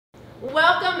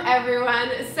Welcome everyone,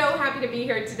 so happy to be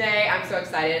here today. I'm so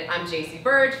excited. I'm JC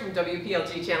Burge from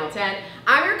WPLG Channel 10.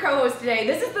 I'm your co-host today.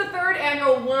 This is the third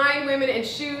annual Wine, Women, and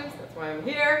Shoes, that's why I'm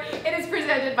here. It is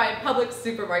presented by Public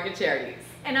Supermarket Charities.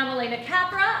 And I'm Elena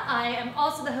Capra. I am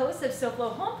also the host of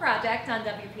SoFlo Home Project on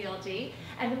WPLG.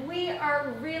 And we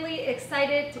are really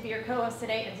excited to be your co-host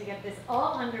today and to get this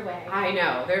all underway. I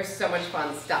know, there's so much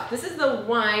fun stuff. This is the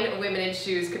Wine, Women, and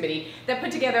Shoes Committee that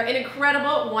put together an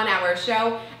incredible one-hour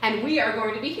show, and we are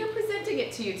going to be here presenting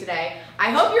it to you today.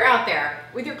 I hope you're out there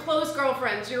with your close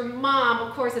girlfriends, your mom,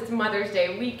 of course it's Mother's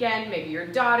Day weekend, maybe your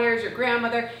daughters, your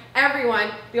grandmother, everyone.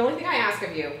 The only thing I ask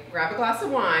of you, grab a glass of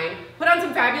wine, put on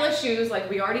some fabulous shoes like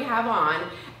we already have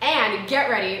on, and get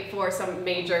ready for some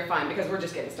major fun because we're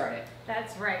just getting started.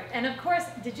 That's right. And of course,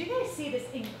 did you guys see this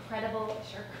incredible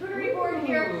charcuterie board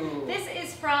here? This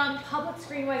is from Publix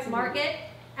Greenwise Market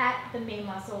at the main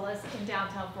Las Olas in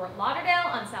downtown Fort Lauderdale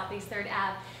on Southeast 3rd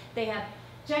Ave. They have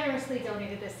generously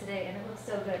donated this today and it looks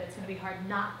so good. It's going to be hard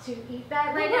not to eat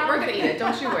that right now. We're going to eat it,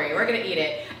 don't you worry. We're going to eat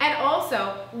it. And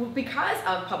also, because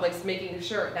of Publix making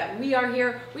sure that we are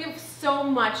here, we have so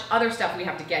much other stuff we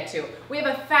have to get to. We have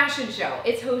a fashion show.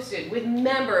 It's hosted with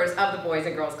members of the Boys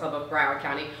and Girls Club of Broward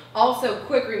County. Also,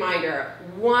 quick reminder,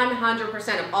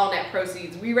 100% of all net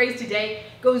proceeds we raise today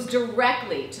goes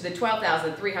directly to the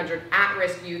 12,300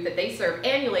 at-risk youth that they serve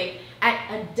annually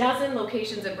at a dozen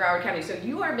locations in Broward County. So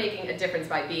you are making a difference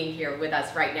by being here with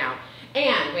us right now.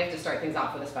 And we have to start things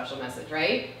off with a special message,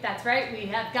 right? That's right. We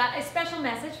have got a special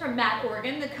message from Matt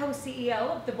Organ, the co-CEO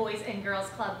of the Boys and Girls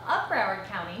Club of Broward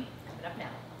County. Coming up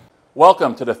now.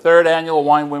 Welcome to the third annual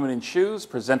Wine, Women, and Shoes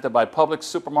presented by Public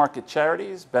Supermarket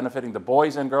Charities benefiting the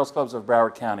Boys and Girls Clubs of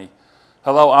Broward County.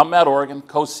 Hello, I'm Matt Organ,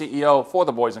 co-CEO for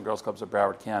the Boys and Girls Clubs of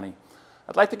Broward County.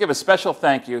 I'd like to give a special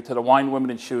thank you to the Wine, Women,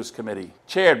 and Shoes Committee,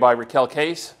 chaired by Raquel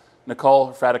Case,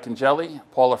 Nicole Fraticangelli,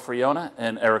 Paula Friona,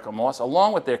 and Erica Moss,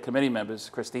 along with their committee members,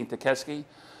 Christine Tekeski,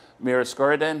 Mira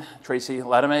Skoriden, Tracy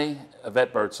Latame,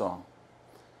 Yvette Birdsong.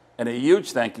 And a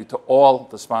huge thank you to all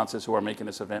the sponsors who are making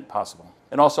this event possible.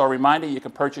 And also a reminder, you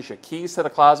can purchase your keys to the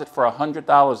closet for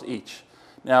 $100 each.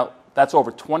 Now, that's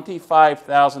over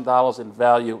 $25,000 in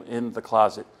value in the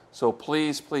closet. So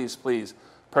please, please, please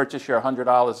purchase your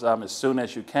 $100 as soon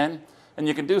as you can. And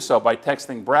you can do so by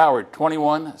texting Broward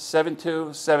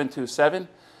 2172727.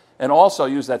 And also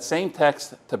use that same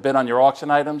text to bid on your auction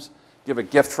items. Give a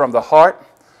gift from the heart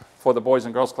for the Boys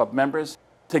and Girls Club members.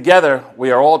 Together,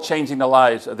 we are all changing the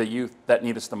lives of the youth that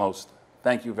need us the most.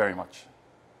 Thank you very much.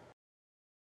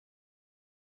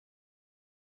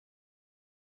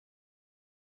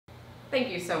 Thank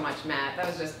you so much, Matt. That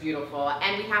was just beautiful.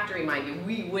 And we have to remind you,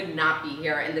 we would not be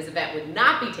here and this event would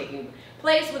not be taking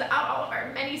place without all of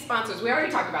our many sponsors. We already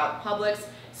talked about Publix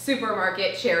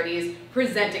Supermarket Charities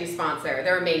presenting sponsor.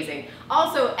 They're amazing.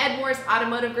 Also, Ed Morse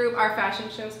Automotive Group, our fashion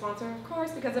show sponsor, of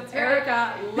course, because of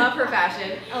Erica. Love her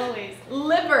fashion. Always.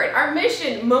 Lippert, our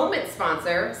Mission Moment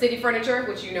sponsor. City Furniture,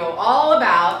 which you know all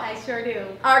about. I sure do.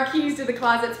 Our Keys to the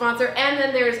Closet sponsor. And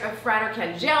then there's a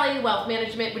Fraticangelli Wealth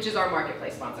Management, which is our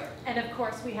marketplace sponsor. And of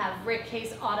course, we have Rick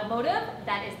Case Automotive.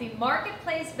 That is the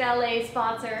Marketplace Valet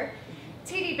sponsor.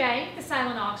 TD Bank, the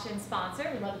silent auction sponsor.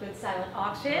 We love a good silent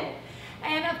auction.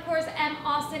 And of course, M.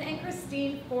 Austin and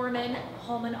Christine Foreman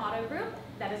Home and Auto Group.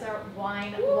 That is our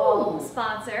wine wall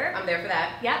sponsor. I'm there for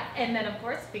that. Yep. And then of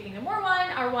course, speaking of more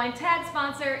wine, our wine tag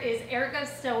sponsor is Erica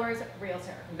Stowers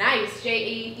Realtor. Nice.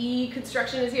 JAE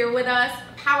Construction is here with us.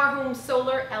 Power Home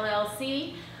Solar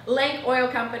LLC, Lank Oil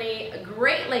Company,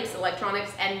 Great Lakes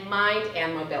Electronics, and Mind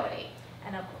and Mobility.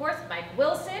 And of course, Mike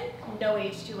Wilson, No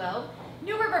H2O,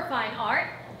 New River Fine Art,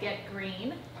 Get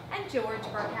Green, and George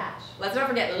Barcash. Let's not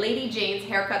forget Lady Jane's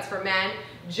Haircuts for Men,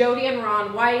 Jody and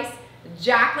Ron Weiss,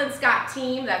 Jacqueline Scott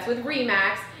Team, that's with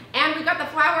Remax, and we've got the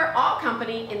Flower All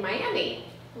Company in Miami.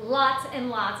 Lots and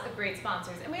lots of great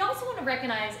sponsors. And we also want to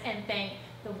recognize and thank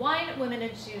the Wine, Women,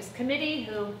 and Shoes Committee,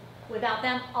 who, without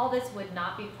them, all this would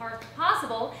not be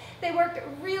possible. They worked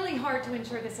really hard to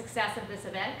ensure the success of this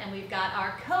event, and we've got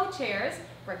our co-chairs,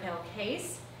 Raquel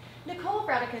Case, Nicole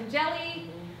Fraticangelli,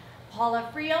 Paula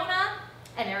Friona,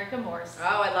 and Erica Morse.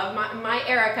 Oh, I love my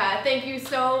Erica. Thank you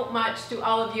so much to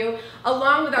all of you,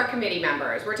 along with our committee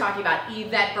members. We're talking about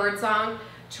Yvette Birdsong,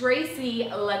 Tracy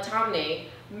Latamne,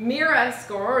 Mira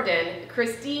Skororden,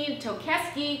 Christine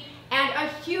Tokeski, and a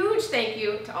huge thank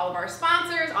you to all of our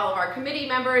sponsors, all of our committee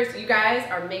members. You guys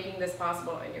are making this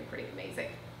possible and you're pretty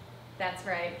amazing. That's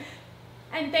right.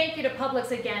 And thank you to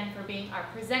Publix again for being our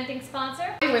presenting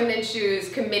sponsor. The Women in Shoes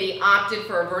Committee opted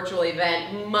for a virtual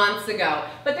event months ago,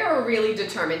 but they were really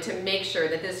determined to make sure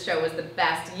that this show was the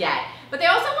best yet. But they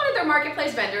also wanted their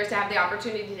marketplace vendors to have the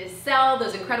opportunity to sell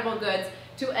those incredible goods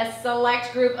to a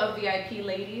select group of VIP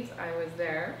ladies. I was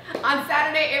there. On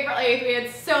Saturday, April 8th, we had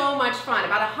so much fun.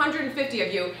 About 150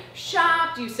 of you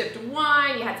shopped, you sipped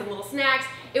wine, you had some little snacks.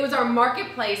 It was our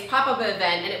marketplace pop-up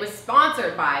event, and it was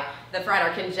sponsored by the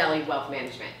Fried Jelly Wealth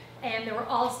Management. And there were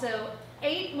also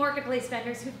 8 marketplace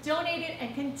vendors who donated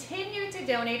and continue to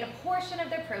donate a portion of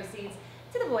their proceeds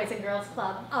to the Boys and Girls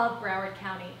Club of Broward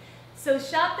County. So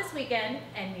shop this weekend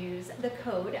and use the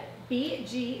code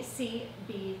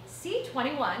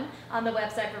BGCBC21 on the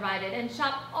website provided, and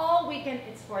shop all weekend.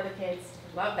 It's for the kids.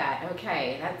 Love that.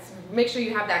 Okay, make sure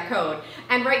you have that code.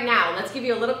 And right now, let's give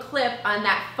you a little clip on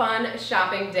that fun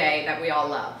shopping day that we all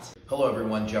loved. Hello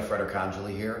everyone, Jeff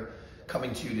Rettercongeli here,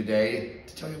 coming to you today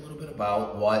to tell you a little bit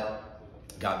about what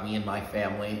got me and my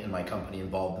family and my company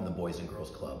involved in the Boys and Girls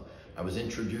Club. I was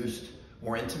introduced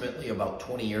more intimately about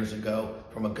 20 years ago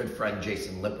from a good friend,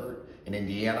 Jason Lippert, in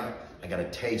Indiana. I got a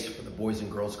taste for the Boys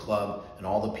and Girls Club and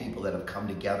all the people that have come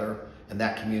together in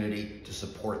that community to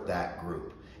support that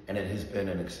group. And it has been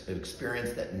an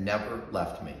experience that never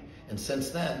left me. And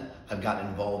since then, I've gotten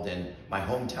involved in my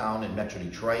hometown in Metro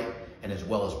Detroit, and as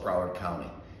well as Broward County.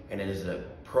 And it is a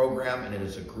program and it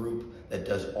is a group that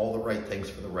does all the right things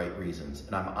for the right reasons.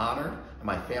 And I'm honored, and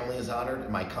my family is honored,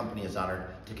 and my company is honored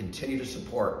to continue to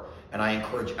support. And I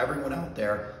encourage everyone out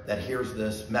there that hears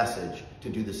this message to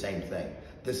do the same thing.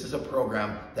 This is a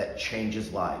program that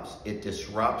changes lives. It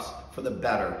disrupts for the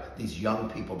better these young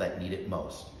people that need it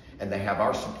most. And they have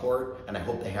our support, and I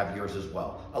hope they have yours as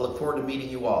well. I look forward to meeting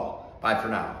you all. Bye for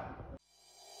now.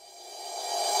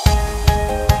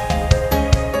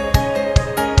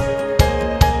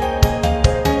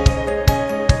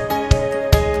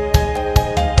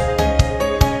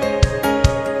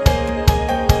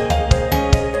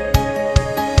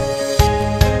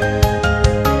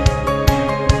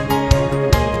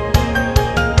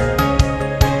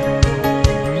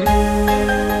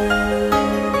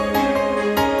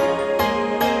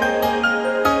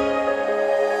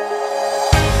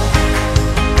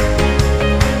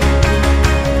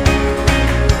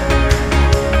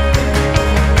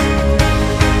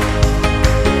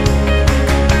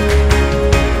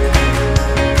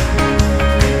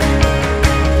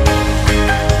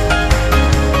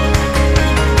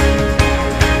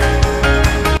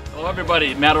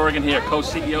 Matt Organ here,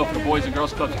 co-CEO for the Boys and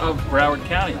Girls Clubs of Broward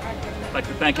County. I'd like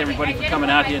to thank everybody for coming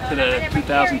out here to the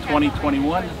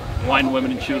 2020-21 Wine,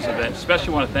 Women, and Shoes event.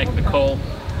 Especially want to thank Nicole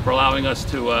for allowing us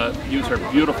to use her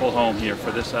beautiful home here for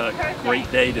this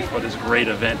great day, for this great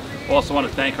event. Also want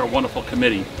to thank our wonderful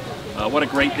committee. What a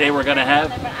great day we're going to have.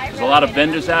 There's a lot of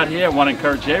vendors out here. I want to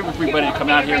encourage everybody to come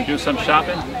out here and do some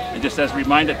shopping. And just as a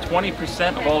reminder,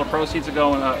 20% of all the proceeds are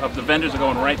going, of the vendors are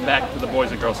going right back to the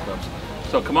Boys and Girls Clubs.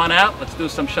 So come on out, let's do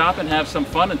some shopping, have some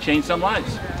fun, and change some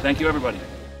lives. Thank you, everybody.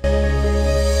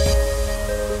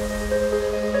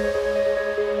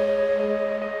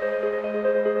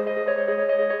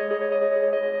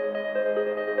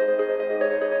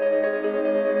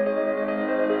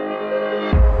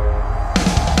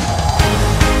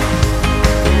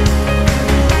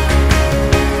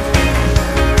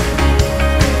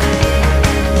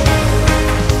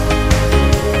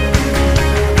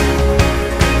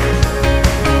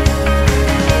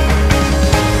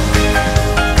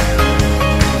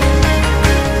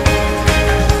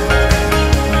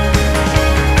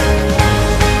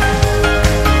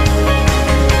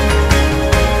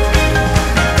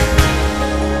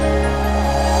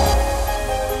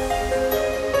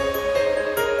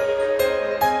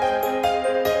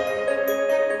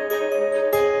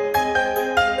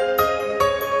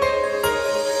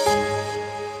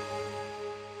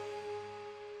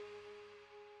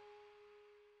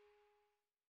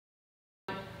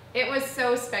 It was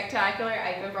so spectacular.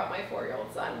 I even brought my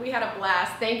 4-year-old son. We had a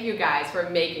blast. Thank you guys for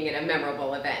making it a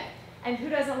memorable event. And who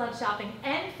doesn't love shopping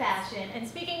and fashion? And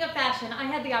speaking of fashion, I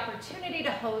had the opportunity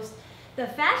to host the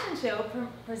fashion show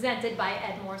presented by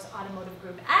Ed Morse Automotive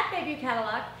Group at Bayview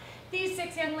Cadillac. These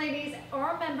 6 young ladies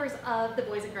are members of the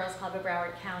Boys and Girls Club of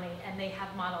Broward County, and they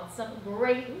have modeled some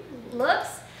great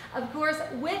looks, of course,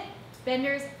 with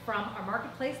vendors from our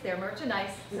marketplace, their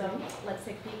merchandise. So let's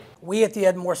take a peek. We at the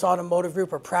Ed Morse Automotive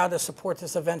Group are proud to support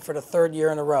this event for the 3rd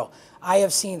year in a row. I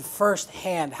have seen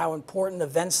firsthand how important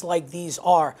events like these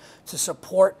are to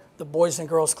support the Boys and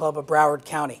Girls Club of Broward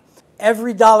County.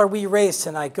 Every dollar we raise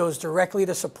tonight goes directly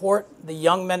to support the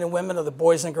young men and women of the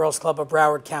Boys and Girls Club of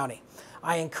Broward County.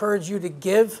 I encourage you to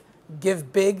give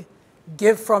big,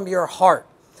 give from your heart,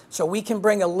 so we can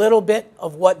bring a little bit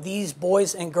of what these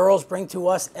boys and girls bring to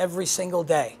us every single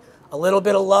day. A little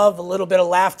bit of love, a little bit of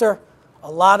laughter,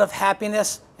 a lot of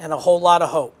happiness, and a whole lot of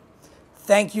hope.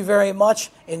 Thank you very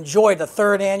much. Enjoy the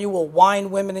 3rd annual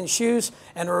Wine, Women, and Shoes.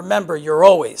 And remember, you're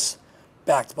always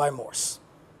backed by Morse.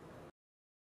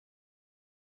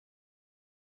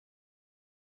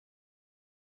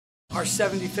 Our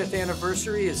 75th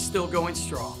anniversary is still going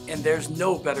strong, and there's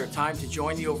no better time to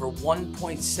join the over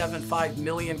 1.75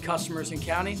 million customers and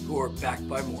counting who are backed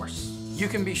by Morse. You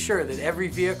can be sure that every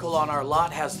vehicle on our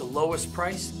lot has the lowest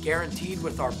price, guaranteed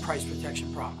with our price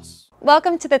protection promise.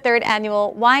 Welcome to the 3rd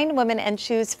annual Wine, Women, and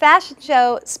Shoes fashion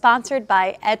show sponsored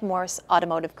by Ed Morse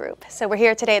Automotive Group. So we're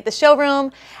here today at the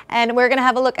showroom and we're going to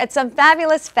have a look at some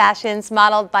fabulous fashions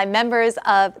modeled by members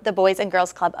of the Boys and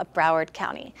Girls Club of Broward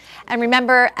County. And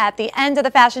remember, at the end of the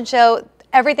fashion show,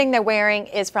 everything they're wearing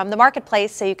is from the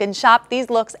marketplace, so you can shop these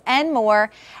looks and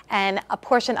more, and a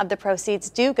portion of the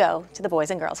proceeds do go to the Boys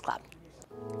and Girls Club.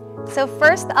 So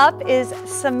first up is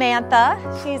Samantha.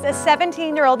 She's a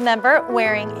 17-year-old member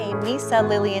wearing a Misa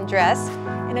Lillian dress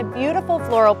in a beautiful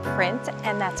floral print,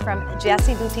 and that's from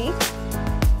Jessie Boutique.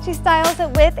 She styles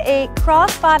it with a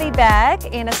crossbody bag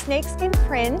in a snakeskin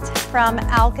print from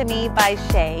Alchemy by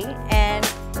Shay, and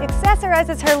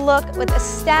accessorizes her look with a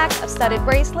stack of studded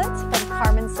bracelets from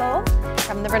Carmen Sol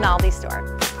from the Rinaldi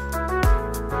store.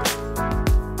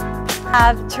 We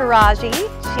have Taraji.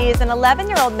 She is an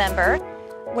 11-year-old member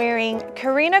wearing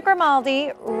Karina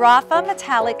Grimaldi Rafa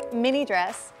Metallic mini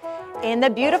dress in the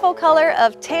beautiful color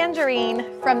of Tangerine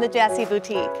from the Jessie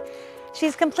Boutique.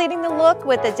 She's completing the look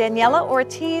with a Daniela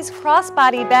Ortiz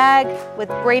crossbody bag with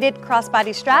braided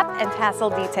crossbody strap and tassel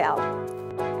detail.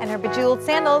 And her bejeweled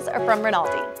sandals are from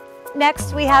Rinaldi.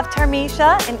 Next we have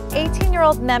Tarmisha, an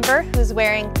 18-year-old member who's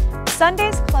wearing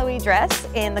Sunday's Chloe dress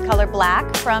in the color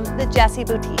black from the Jessie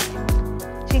Boutique.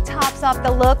 She tops off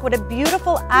the look with a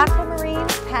beautiful aquamarine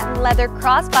patent leather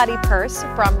crossbody purse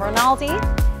from Rinaldi,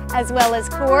 as well as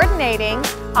coordinating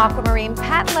aquamarine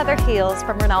patent leather heels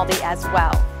from Rinaldi as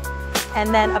well.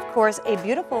 And then, of course, a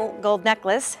beautiful gold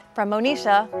necklace from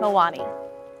Monisha Mawani.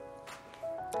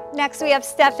 Next, we have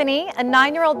Stephanie, a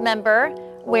 9-year-old member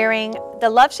wearing the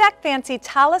Love Shack Fancy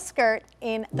Tala skirt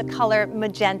in the color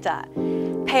magenta,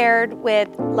 paired with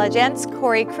La Gent's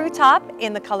Corey crew top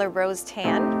in the color rose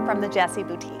tan from the Jessie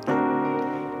Boutique.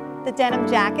 The denim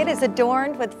jacket is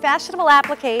adorned with fashionable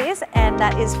appliques, and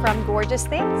that is from Gorgeous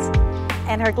Things.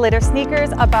 And her glitter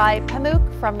sneakers are by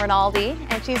Pamuk from Rinaldi,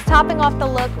 and she's topping off the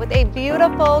look with a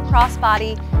beautiful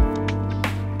crossbody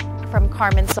from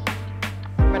Carmen Sol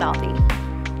Rinaldi.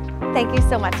 Thank you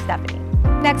so much, Stephanie.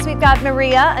 Next, we've got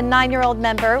Maria, a 9-year-old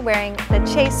member wearing the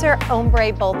Chaser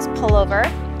Ombre Bolts pullover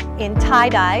in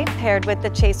tie-dye, paired with the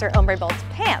Chaser Ombre Bolts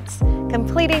pants,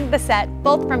 completing the set,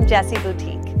 both from Jessie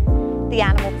Boutique. The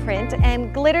animal print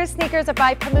and glitter sneakers are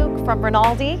by Pamuk from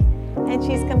Rinaldi, and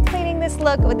she's completing this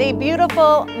look with a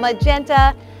beautiful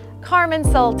magenta Carmen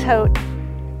Sol tote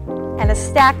and a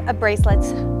stack of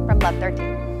bracelets from Love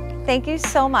 13. Thank you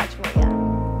so much, Maria.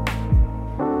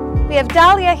 We have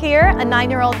Dahlia here, a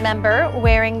 9-year-old member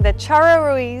wearing the Charo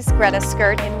Ruiz Greta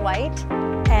skirt in white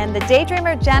and the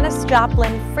Daydreamer Janis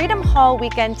Joplin Freedom Hall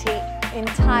weekend tee in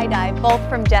tie-dye, both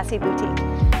from Jessie Boutique.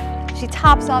 She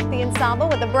tops off the ensemble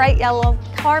with a bright yellow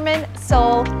Carmen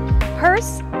Sol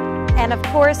purse and, of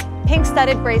course, pink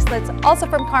studded bracelets, also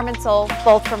from Carmen Sol,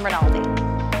 both from Rinaldi.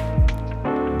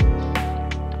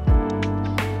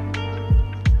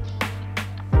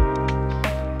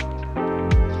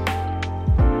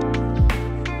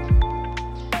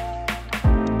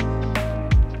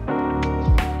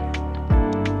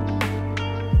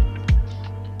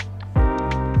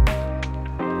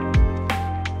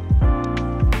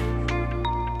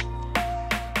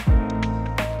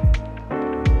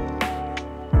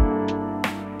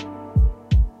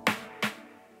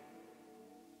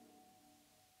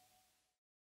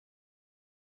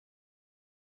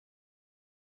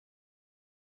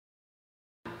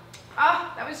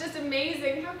 Oh, that was just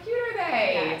amazing. How cute are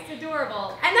they? Yeah, it's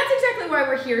adorable. And that's exactly why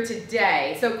we're here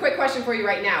today. So quick question for you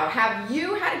right now. Have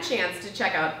you had a chance to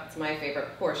check out, it's my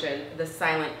favorite portion, the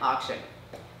silent auction?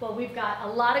 Well, we've got a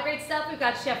lot of great stuff. We've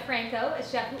got Chef Franco, a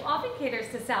chef who often caters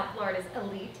to South Florida's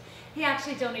elite. He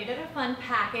actually donated a fun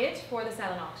package for the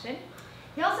silent auction.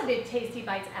 He also did tasty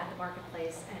bites at the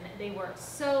marketplace, and they were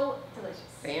so delicious.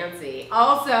 Fancy.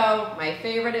 Also, my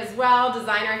favorite as well,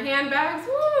 designer handbags.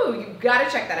 Woo! You gotta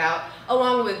check that out,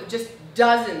 along with just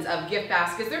dozens of gift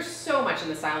baskets. There's so much in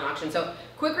the silent auction. So,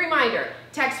 quick reminder,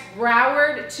 text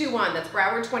Broward21, that's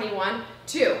Broward21,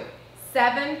 to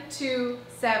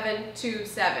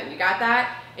 72727. You got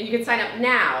that? And you can sign up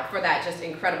now for that just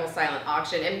incredible silent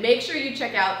auction. And make sure you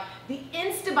check out the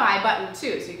Insta-Buy button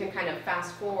too, so you can kind of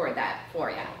fast forward that for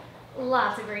you.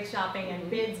 Lots of great shopping and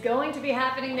bids going to be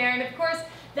happening there. And of course,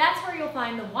 that's where you'll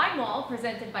find the wine wall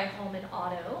presented by Holman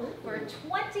Auto. For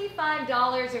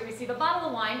 $25, you'll receive a bottle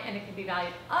of wine, and it can be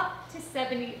valued up to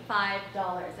 $75.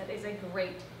 That is a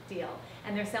great deal.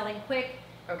 And they're selling quick.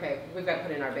 Okay, we've got to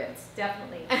put in our bids.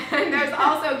 Definitely. And there's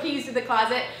also keys to the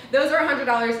closet. Those are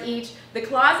 $100 each. The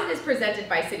closet is presented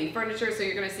by City Furniture, so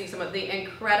you're going to see some of the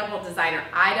incredible designer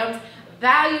items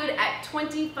valued at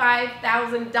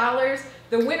 $25,000.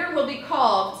 The winner will be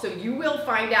called, so you will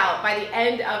find out by the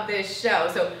end of this show.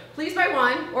 So please buy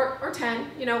one or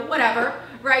 10, you know, whatever,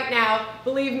 right now.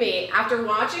 Believe me, after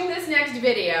watching this next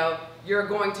video, you're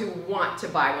going to want to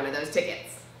buy one of those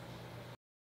tickets.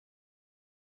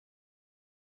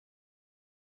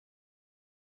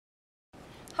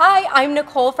 Hi, I'm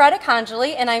Nicole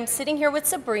Fratacangeli, and I'm sitting here with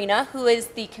Sabrina, who is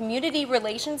the Community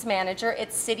Relations Manager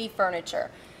at City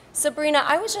Furniture. Sabrina,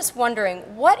 I was just wondering,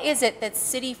 what is it that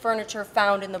City Furniture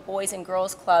found in the Boys and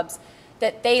Girls Clubs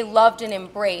that they loved and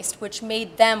embraced, which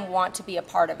made them want to be a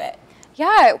part of it?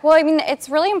 Yeah, well, I mean, it's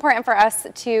really important for us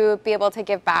to be able to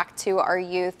give back to our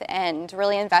youth and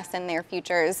really invest in their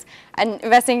futures. And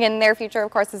investing in their future,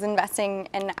 of course, is investing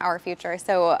in our future.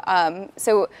 So,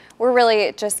 so we're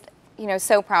really just, you know,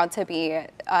 so proud to be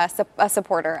a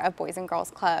supporter of Boys and Girls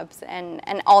Clubs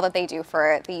and all that they do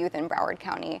for the youth in Broward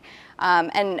County.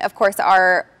 And of course,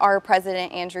 our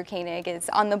president, Andrew Koenig, is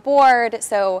on the board.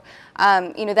 So,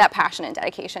 you know, that passion and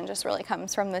dedication just really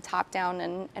comes from the top down,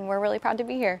 and we're really proud to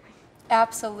be here.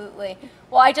 Absolutely.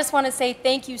 Well, I just want to say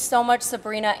thank you so much,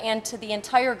 Sabrina, and to the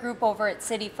entire group over at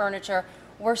City Furniture.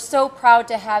 We're so proud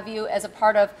to have you as a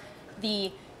part of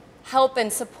the help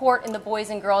and support in the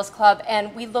Boys and Girls Club,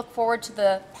 and we look forward to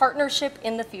the partnership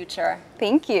in the future.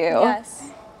 Thank you. Yes.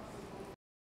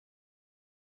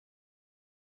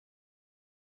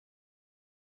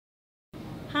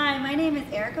 Hi, my name is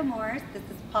Erica Morris. This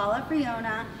is Paula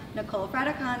Friona, Nicole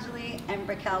Fratacangeli, and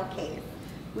Raquel Case.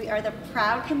 We are the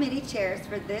proud committee chairs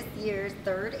for this year's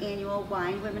 3rd annual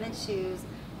Wine, Women, and Shoes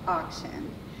auction.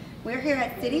 We're here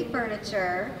at City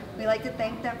Furniture. We'd like to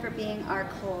thank them for being our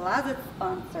closet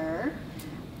sponsor.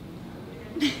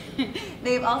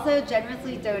 They've also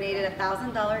generously donated a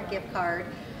 $1,000 gift card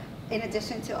in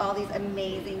addition to all these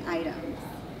amazing items.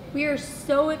 We are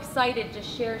so excited to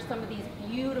share some of these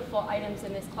beautiful items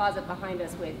in this closet behind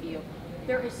us with you.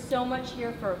 There is so much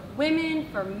here for women,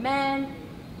 for men.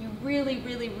 You really,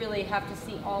 really, really have to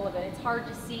see all of it. It's hard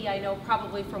to see, I know,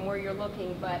 probably from where you're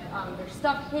looking, but there's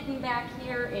stuff hidden back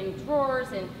here in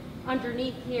drawers and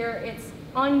underneath here. It's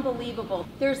unbelievable.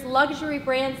 There's luxury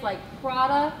brands like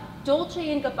Prada,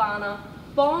 Dolce & Gabbana,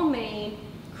 Balmain,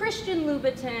 Christian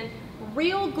Louboutin,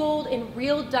 real gold and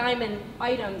real diamond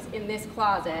items in this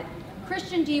closet.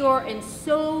 Christian Dior and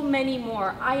so many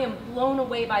more. I am blown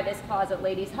away by this closet,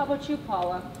 ladies. How about you,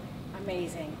 Paula?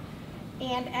 Amazing.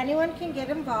 And anyone can get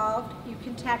involved. You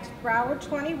can text Broward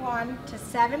 21 to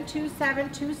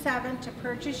 72727 to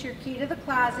purchase your key to the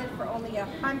closet for only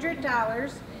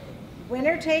 $100.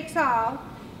 Winner takes all.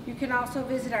 You can also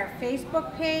visit our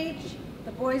Facebook page,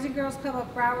 the Boys and Girls Club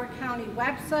of Broward County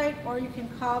website, or you can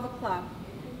call the club.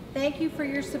 Thank you for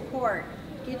your support.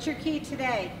 Get your key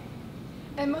today.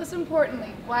 And most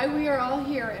importantly, why we are all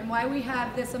here and why we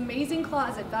have this amazing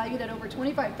closet valued at over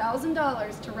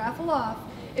 $25,000 to raffle off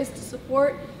is to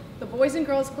support the Boys and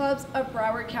Girls Clubs of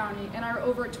Broward County and our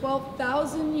over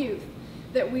 12,000 youth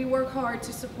that we work hard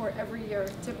to support every year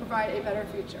to provide a better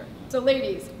future. So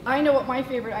ladies, I know what my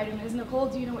favorite item is. Nicole,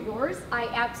 do you know what yours? I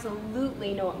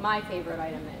absolutely know what my favorite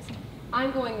item is.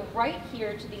 I'm going right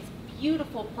here to these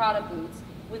beautiful Prada boots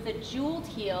with a jeweled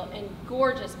heel and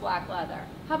gorgeous black leather.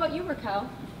 How about you, Raquel?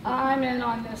 I'm in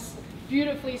on this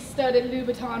beautifully studded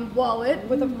Louboutin wallet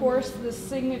with, of course, the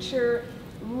signature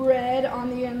red on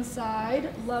the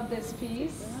inside. Love this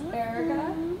piece.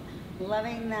 Erica?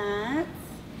 Loving that.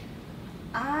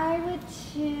 I would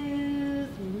choose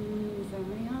so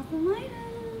many awesome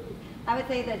items. I would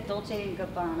say the Dolce &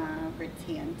 Gabbana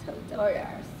rattan tote. Oh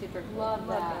yeah, Super cool. Love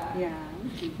that. Yeah.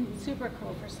 Super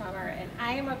cool for summer. And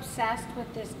I am obsessed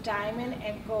with this diamond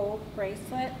and gold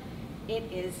bracelet.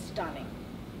 It is stunning.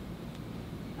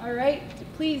 All right,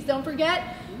 please don't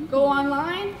forget, go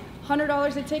online,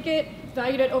 $100 a ticket,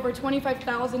 valued at over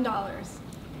 $25,000.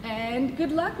 And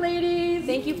good luck, ladies.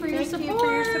 Thank you for your support. Thank you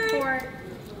for your support.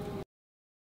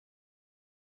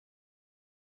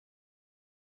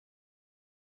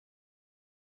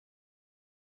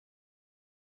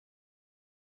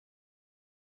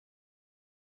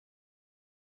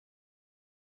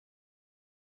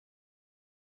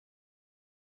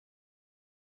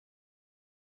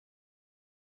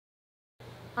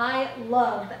 I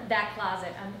love that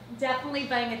closet. I'm definitely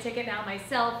buying a ticket now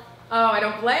myself. Oh, I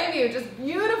don't blame you. Just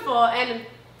beautiful. And in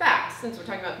fact, since we're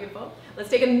talking about beautiful, let's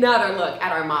take another look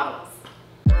at our models.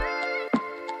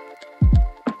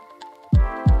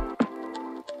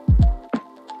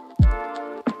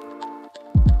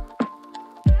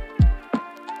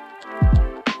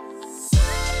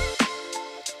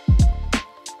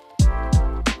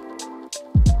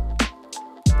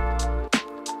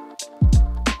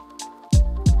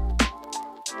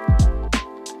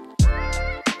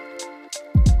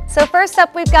 So first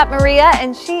up, we've got Maria,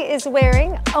 and she is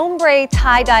wearing ombre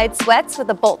tie-dyed sweats with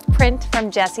a bolt print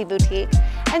from Jessie Boutique.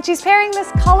 And she's pairing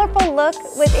this colorful look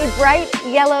with a bright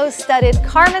yellow studded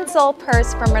Carmen Sol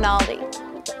purse from Rinaldi.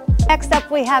 Next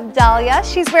up, we have Dahlia.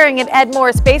 She's wearing an Ed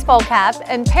Morris baseball cap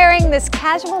and pairing this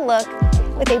casual look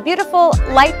with a beautiful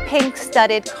light pink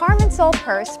studded Carmen Sol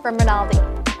purse from Rinaldi.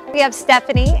 We have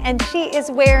Stephanie, and she is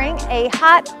wearing a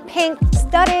hot pink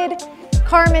studded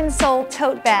Carmen Sol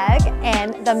tote bag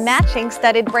and the matching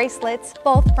studded bracelets,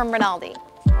 both from Rinaldi.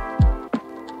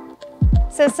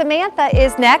 So Samantha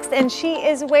is next, and she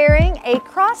is wearing a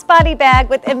crossbody bag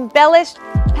with embellished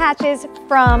patches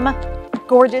from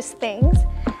Gorgeous Things,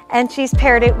 and she's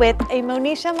paired it with a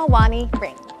Monisha Mawani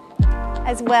ring,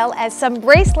 as well as some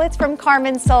bracelets from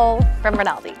Carmen Sol from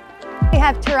Rinaldi. We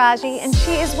have Taraji, and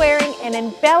she is wearing an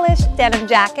embellished denim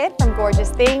jacket from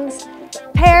Gorgeous Things,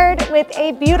 paired with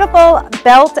a beautiful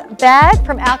belt bag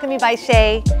from Alchemy by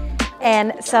Shea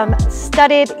and some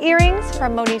studded earrings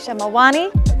from Monisha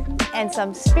Mawani and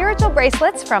some spiritual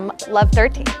bracelets from Love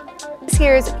 13.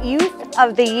 Here's Youth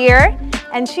of the Year,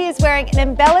 and she is wearing an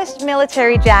embellished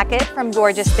military jacket from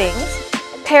Gorgeous Things,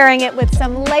 pairing it with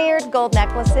some layered gold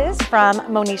necklaces from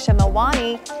Monisha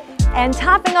Mawani, and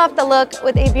topping off the look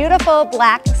with a beautiful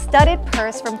black studded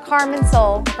purse from Carmen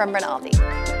Sol from Rinaldi.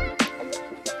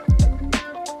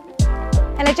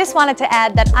 And I just wanted to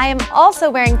add that I am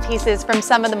also wearing pieces from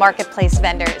some of the marketplace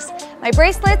vendors. My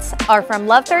bracelets are from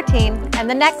Love 13 and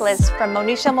the necklace from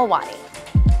Monisha Mawani.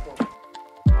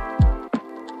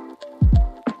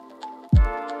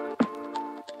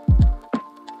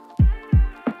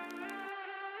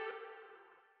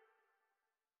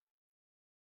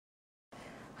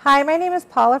 Hi, my name is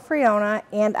Paula Friona,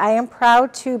 and I am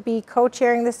proud to be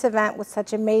co-chairing this event with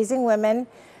such amazing women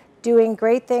doing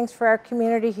great things for our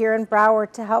community here in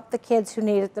Broward to help the kids who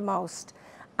need it the most.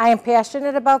 I am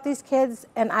passionate about these kids,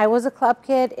 and I was a club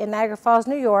kid in Niagara Falls,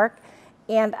 New York,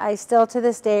 and I still to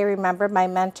this day remember my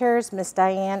mentors, Miss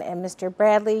Diane and Mr.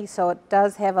 Bradley, so it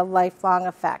does have a lifelong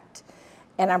effect.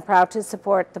 And I'm proud to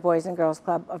support the Boys and Girls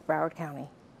Club of Broward County.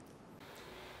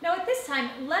 Now at this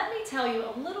time, let me tell you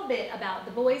a little bit about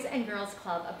the Boys and Girls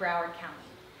Club of Broward County.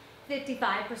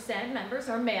 55% members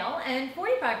are male and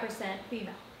 45%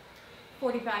 female.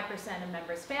 45% of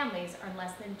members' families earn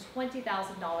less than $20,000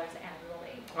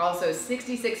 annually. Also,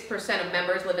 66% of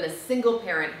members live in a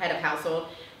single-parent head of household.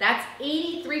 That's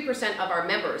 83% of our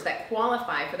members that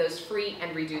qualify for those free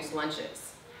and reduced lunches.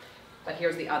 But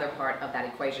here's the other part of that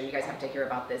equation. You guys have to hear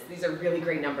about this. These are really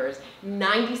great numbers.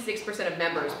 96% of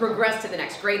members progress to the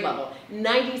next grade level.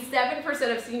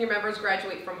 97% of senior members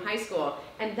graduate from high school.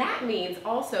 And that means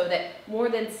also that more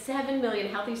than 7 million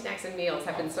healthy snacks and meals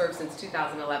have been served since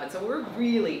 2011. So we're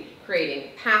really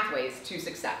creating pathways to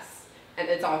success. And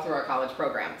it's all through our college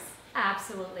programs.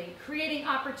 Absolutely. Creating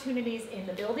opportunities in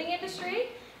the building industry,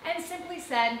 and simply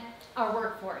said, our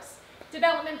workforce.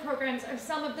 Development programs are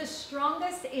some of the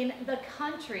strongest in the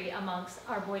country amongst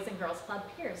our Boys and Girls Club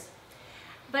peers.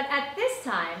 But at this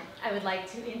time, I would like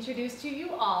to introduce to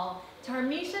you all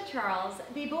Tarmisha Charles,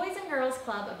 the Boys and Girls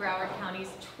Club of Broward County's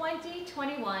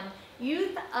 2021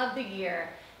 Youth of the Year,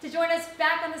 to join us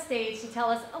back on the stage to tell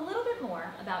us a little bit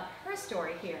more about her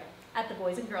story here at the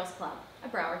Boys and Girls Club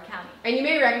of Broward County. And you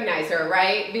may recognize her,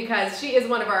 right? Because she is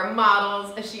one of our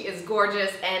models, she is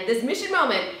gorgeous, and this mission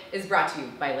moment is brought to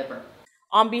you by Lipper.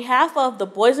 On behalf of the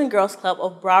Boys and Girls Club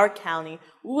of Broward County,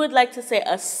 we would like to say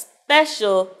a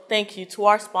special thank you to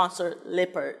our sponsor,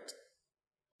 Lippert.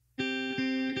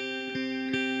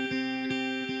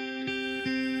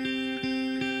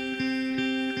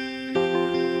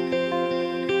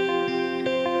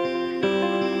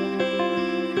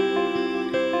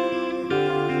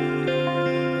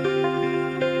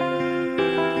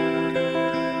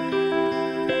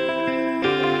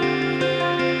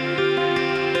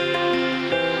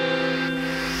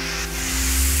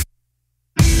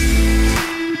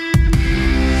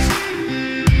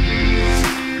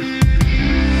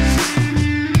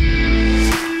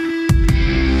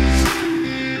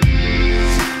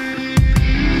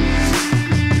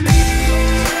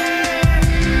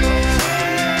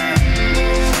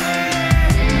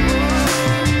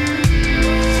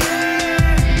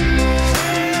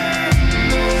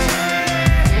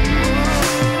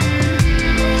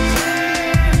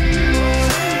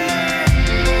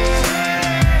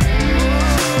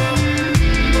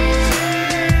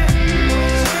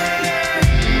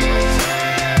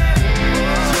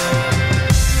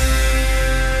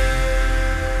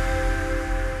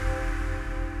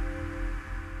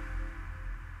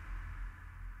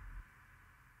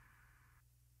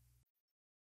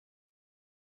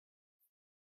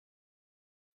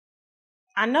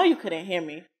 I know you couldn't hear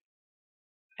me.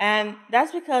 And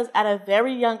that's because at a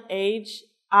very young age,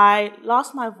 I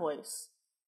lost my voice.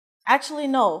 Actually,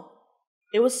 no,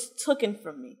 it was taken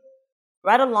from me,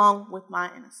 right along with my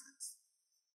innocence.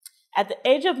 At the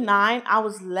age of 9, I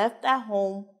was left at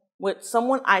home with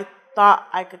someone I thought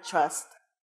I could trust.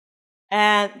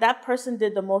 And that person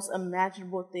did the most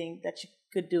imaginable thing that you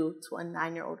could do to a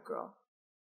 9-year-old girl.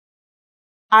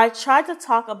 I tried to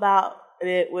talk about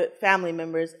it with family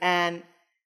members, and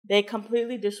they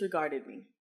completely disregarded me.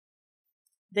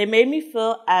 They made me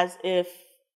feel as if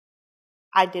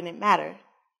I didn't matter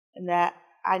and that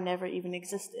I never even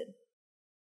existed.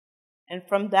 And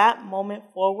from that moment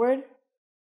forward,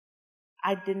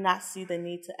 I did not see the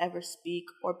need to ever speak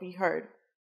or be heard.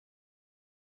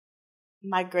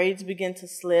 My grades began to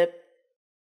slip,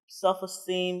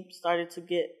 self-esteem started to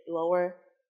get lower,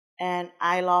 and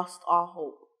I lost all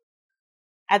hope.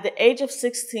 At the age of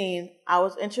 16, I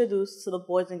was introduced to the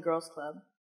Boys and Girls Club.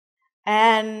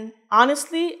 And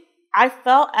honestly, I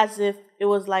felt as if it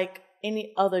was like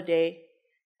any other day,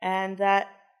 and that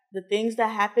the things that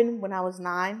happened when I was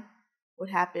 9 would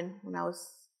happen when I was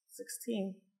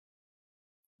 16.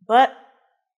 But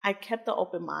I kept an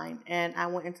open mind, and I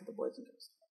went into the Boys and Girls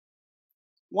Club.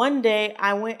 One day,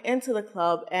 I went into the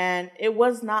club, and it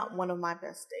was not one of my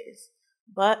best days.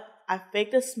 But I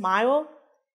faked a smile,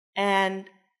 and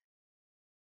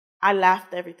I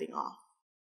laughed everything off.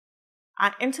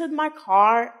 I entered my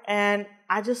car, and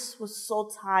I just was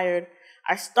so tired.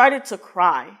 I started to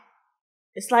cry.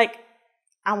 It's like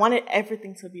I wanted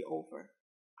everything to be over.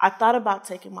 I thought about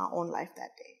taking my own life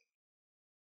that day.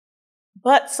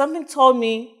 But something told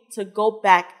me to go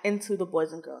back into the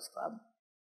Boys and Girls Club.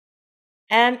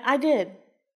 And I did.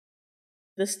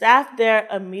 The staff there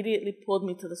immediately pulled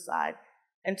me to the side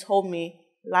and told me,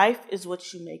 life is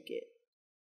what you make it.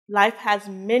 Life has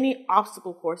many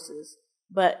obstacle courses,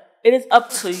 but it is up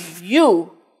to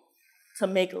you to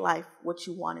make life what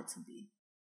you want it to be.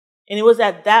 And it was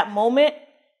at that moment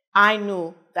I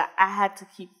knew that I had to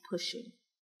keep pushing,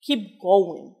 keep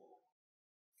going.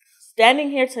 Standing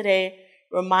here today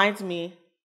reminds me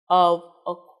of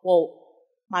a quote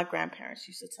my grandparents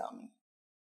used to tell me.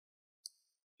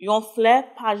 Yon fleur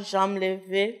pas jamais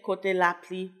levé, côté la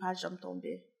pluie pas jamais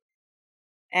tombé.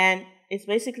 And it's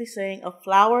basically saying a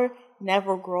flower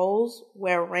never grows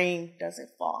where rain doesn't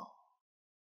fall.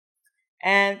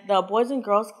 And the Boys and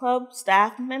Girls Club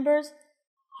staff members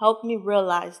helped me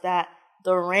realize that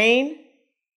the rain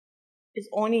is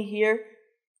only here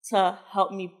to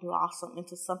help me blossom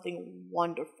into something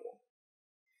wonderful.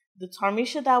 The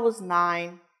Tarmisha that was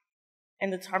 9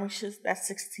 and the Tarmisha that's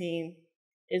 16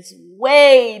 is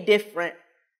way different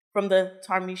from the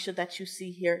Tarmisha that you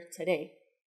see here today.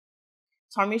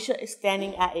 Tarmisha is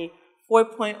standing at a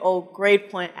 4.0 grade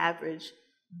point average,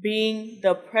 being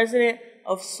the president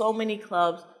of so many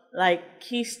clubs like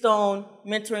Keystone,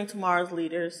 Mentoring Tomorrow's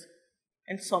Leaders,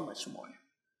 and so much more.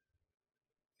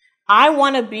 I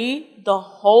want to be the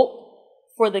hope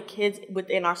for the kids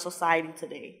within our society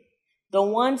today, the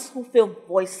ones who feel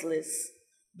voiceless,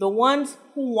 the ones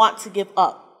who want to give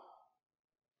up.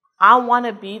 I want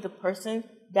to be the person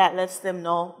that lets them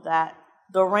know that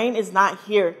the rain is not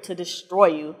here to destroy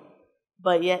you,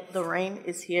 but yet the rain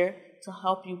is here to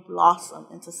help you blossom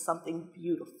into something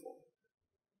beautiful.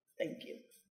 Thank you.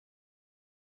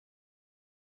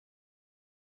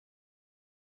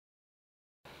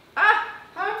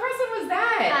 How impressive was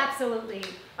that? Absolutely.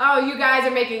 Oh, you guys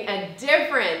are making a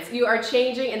difference. You are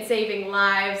changing and saving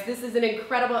lives. This is an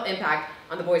incredible impact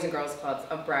on the Boys and Girls Clubs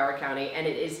of Broward County, and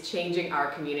it is changing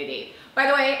our community. By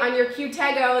the way, on your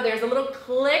Qtego, there's a little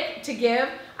click to give.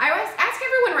 I always ask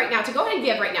everyone right now to go ahead and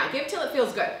give right now. Give till it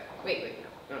feels good. Wait,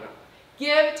 no.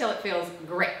 Give till it feels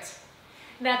great.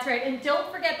 That's right, and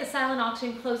don't forget the silent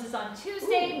auction closes on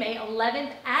Tuesday, May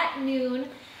 11th at noon.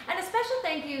 And a special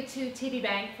thank you to TD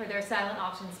Bank for their silent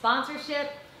auction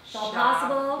sponsorship. It's all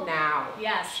possible. Now.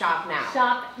 Yes. Shop now.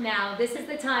 Shop now. This is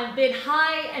the time. Bid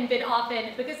high and bid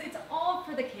often because it's all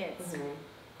for the kids.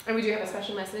 Mm-hmm. And we do have a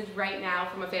special message right now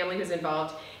from a family who's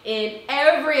involved in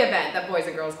every event that Boys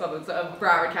and Girls Club of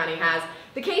Broward County has.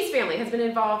 The Case family has been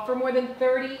involved for more than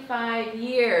 35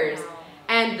 years. Wow.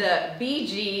 And the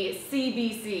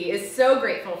BGCBC is so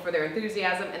grateful for their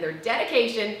enthusiasm and their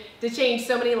dedication to change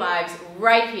so many lives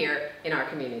right here in our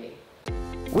community.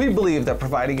 We believe that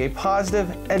providing a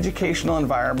positive educational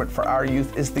environment for our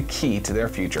youth is the key to their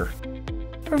future.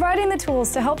 Providing the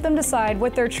tools to help them decide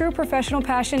what their true professional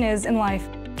passion is in life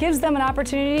gives them an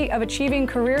opportunity of achieving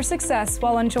career success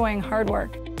while enjoying hard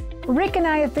work. Rick and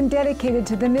I have been dedicated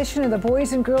to the mission of the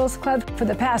Boys and Girls Club for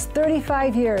the past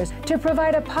 35 years to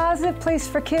provide a positive place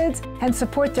for kids and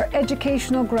support their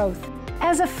educational growth.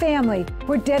 As a family,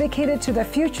 we're dedicated to the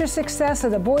future success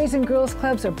of the Boys and Girls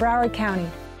Clubs of Broward County.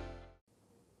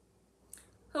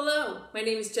 Hello, my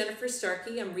name is Jennifer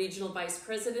Starkey. I'm Regional Vice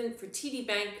President for TD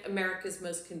Bank, America's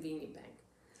Most Convenient Bank.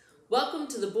 Welcome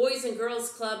to the Boys and Girls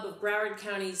Club of Broward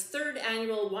County's 3rd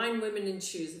annual Wine, Women, and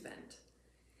Shoes event.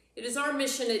 It is our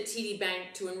mission at TD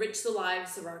Bank to enrich the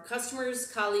lives of our customers,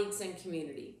 colleagues, and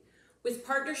community. With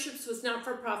partnerships with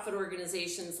not-for-profit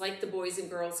organizations like the Boys and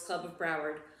Girls Club of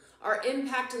Broward, our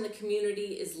impact in the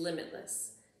community is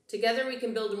limitless. Together we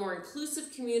can build a more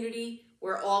inclusive community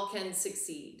where all can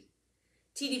succeed.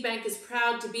 TD Bank is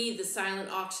proud to be the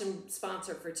silent auction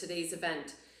sponsor for today's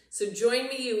event. So join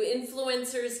me, you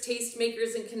influencers,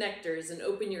 tastemakers, and connectors, and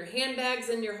open your handbags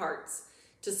and your hearts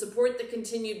to support the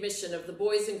continued mission of the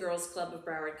Boys and Girls Club of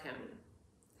Broward County.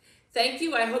 Thank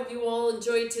you. I hope you all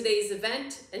enjoyed today's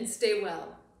event, and stay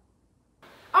well.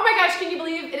 Oh my gosh, can you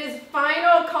believe it is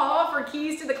final call for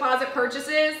keys to the closet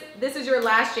purchases? This is your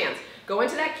last chance. Go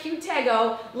into that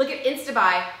Q-Tego, look at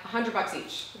InstaBuy, $100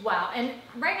 each. Wow, and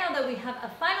right now though we have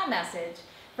a final message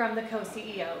from the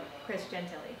co-CEO, Chris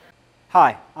Gentili.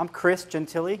 Hi, I'm Chris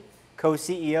Gentili,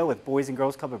 co-CEO with Boys and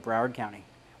Girls Club of Broward County.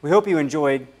 We hope you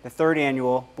enjoyed the 3rd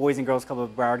annual Boys and Girls Club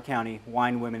of Broward County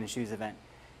Wine, Women, and Shoes event.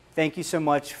 Thank you so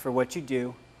much for what you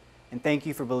do, and thank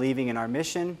you for believing in our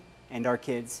mission and our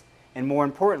kids. And more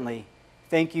importantly,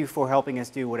 thank you for helping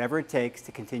us do whatever it takes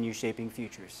to continue shaping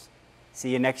futures. See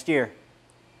you next year.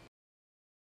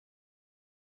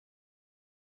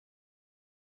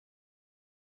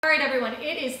 All right, everyone,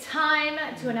 it is time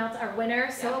to announce our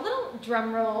winner. So a little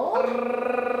drum roll.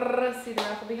 See the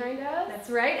raffle behind us?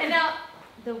 That's right. And now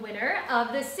the winner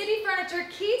of the City Furniture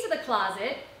Key to the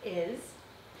Closet is...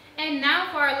 And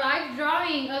now for our live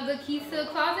drawing of the Keys to the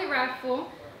Closet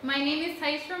raffle. My name is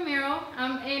Thais Romero.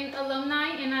 I'm an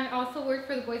alumni and I also work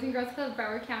for the Boys and Girls Club of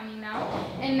Broward County now.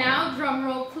 And now, drum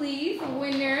roll please,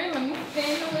 winner. Let me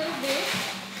spin a little bit.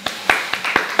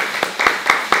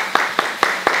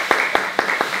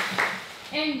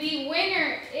 And the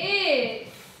winner is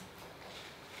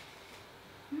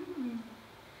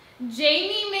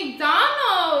Jamie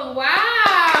McDonald. Wow.